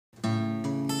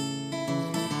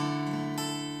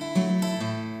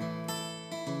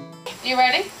You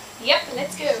ready? Yep,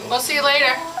 let's go. We'll see you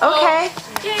later. Okay.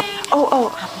 Yay. Oh.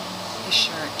 The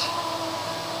shirt.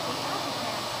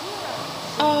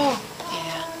 Oh,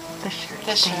 yeah. The shirt.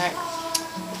 The shirt.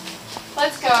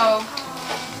 Let's go.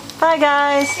 Bye,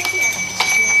 guys.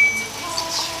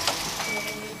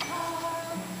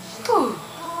 Ooh,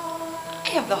 I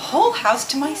have the whole house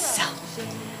to myself.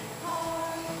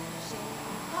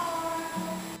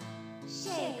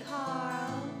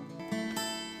 SHAYCARL,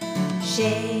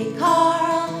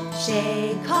 SHAYCARL,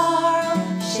 SHAYCARL,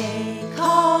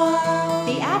 SHAYCARL,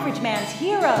 the average man's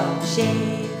hero.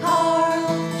 SHAYCARL,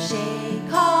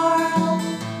 SHAYCARL,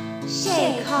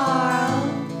 SHAYCARL,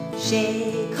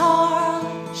 SHAYCARL,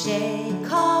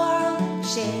 SHAYCARL,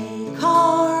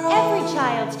 SHAYCARL, every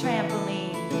child's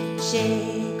trampoline.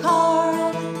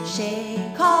 SHAYCARL,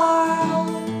 SHAYCARL,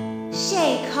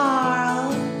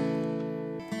 SHAYCARL.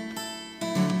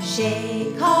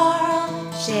 SHAYCARL,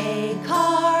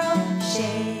 SHAYCARL,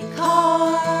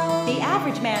 SHAYCARL, the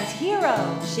average man's hero.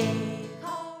 SHAYCARL.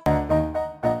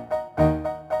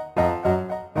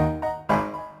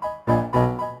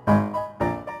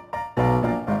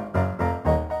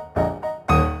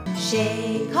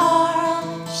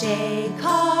 SHAYCARL,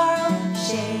 SHAYCARL,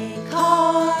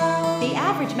 SHAYCARL, the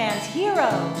average man's hero.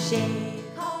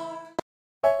 SHAYCARL.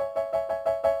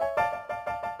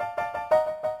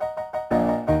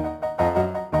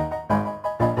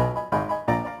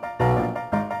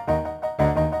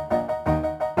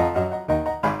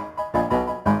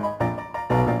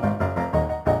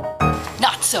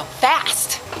 Not so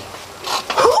fast.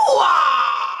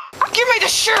 Hoo-ah! Give me the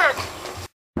shirt.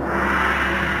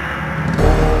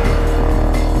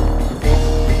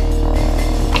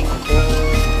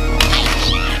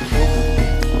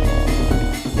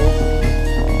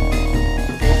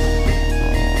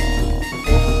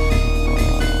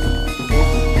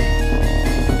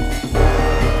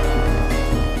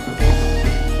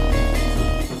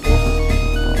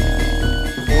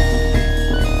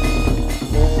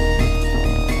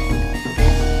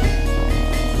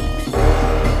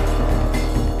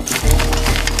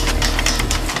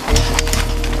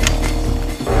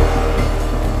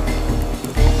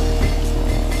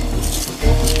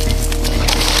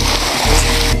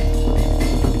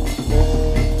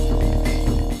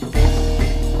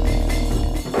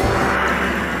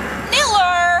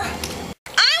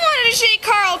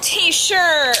 SHAYCARL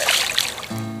t-shirt.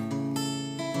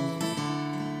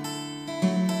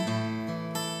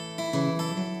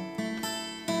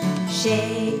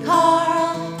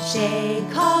 SHAYCARL,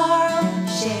 SHAYCARL,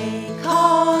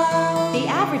 SHAYCARL, the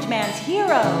average man's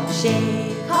hero.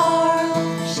 SHAYCARL,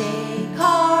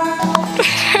 SHAYCARL.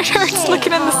 Just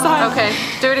looking in the sun. Okay,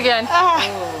 do it again.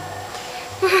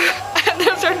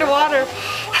 They're starting to water.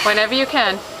 Whenever you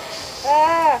can.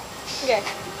 Okay.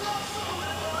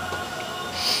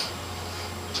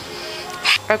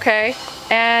 Okay,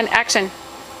 and action.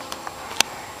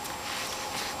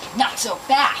 Not so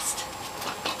fast.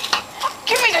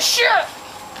 Give me the shirt.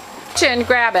 Chin,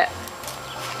 grab it.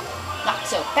 Not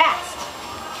so fast.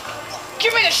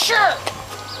 Give me the shirt.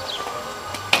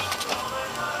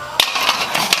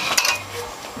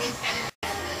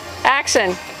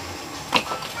 Action.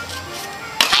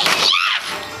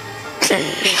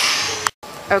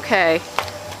 Okay.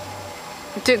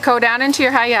 Go down into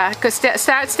your HaiYah. Go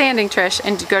start standing, Trish,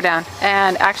 and go down.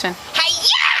 And action.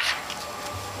 HaiYah!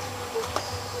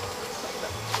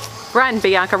 Run,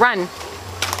 Bianca, run.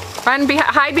 Run,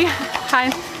 hide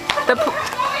behind the...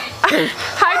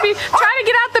 hide try to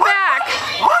get out the back.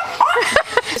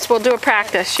 We'll do a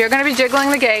practice. You're going to be jiggling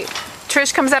the gate.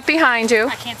 Trish comes up behind you.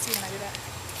 I can't see when I do that.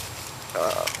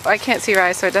 I can't see your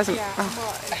eyes, so it doesn't... Yeah, well,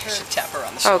 it I should hurts. tap her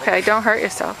on the shoulder. Okay, don't hurt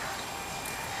yourself.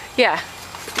 Yeah.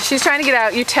 She's trying to get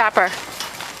out. You tap her.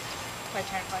 My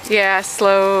turn, please. Yeah,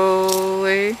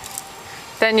 slowly.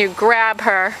 Then you grab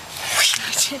her.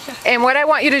 And what I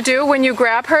want you to do when you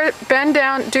grab her, bend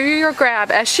down, do your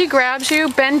grab. As she grabs you,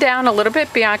 bend down a little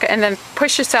bit, Bianca, and then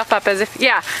push yourself up as if,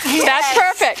 yeah. Yes, that's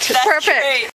perfect. that's Perfect.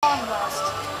 great.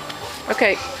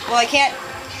 Okay. Well, I can't.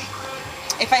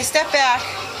 If I step back.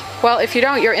 Well, if you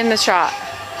don't, you're in the shot.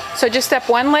 So just step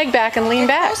one leg back and lean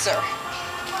back. Closer.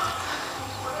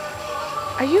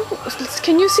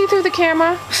 Can you see through the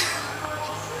camera?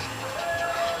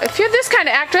 If you're this kind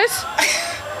of actress,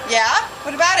 Yeah?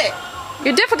 What about it?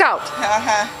 you're difficult.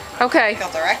 Uh-huh. Okay,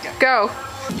 Difficult director. go.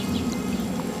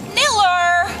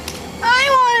 Miller! I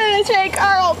wanted to take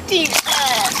SHAYCARL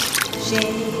t-shirt.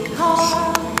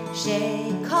 SHAYCARL,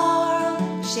 SHAYCARL,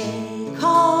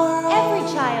 SHAYCARL, every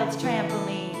child's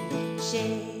trampoline.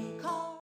 SHAYCARL.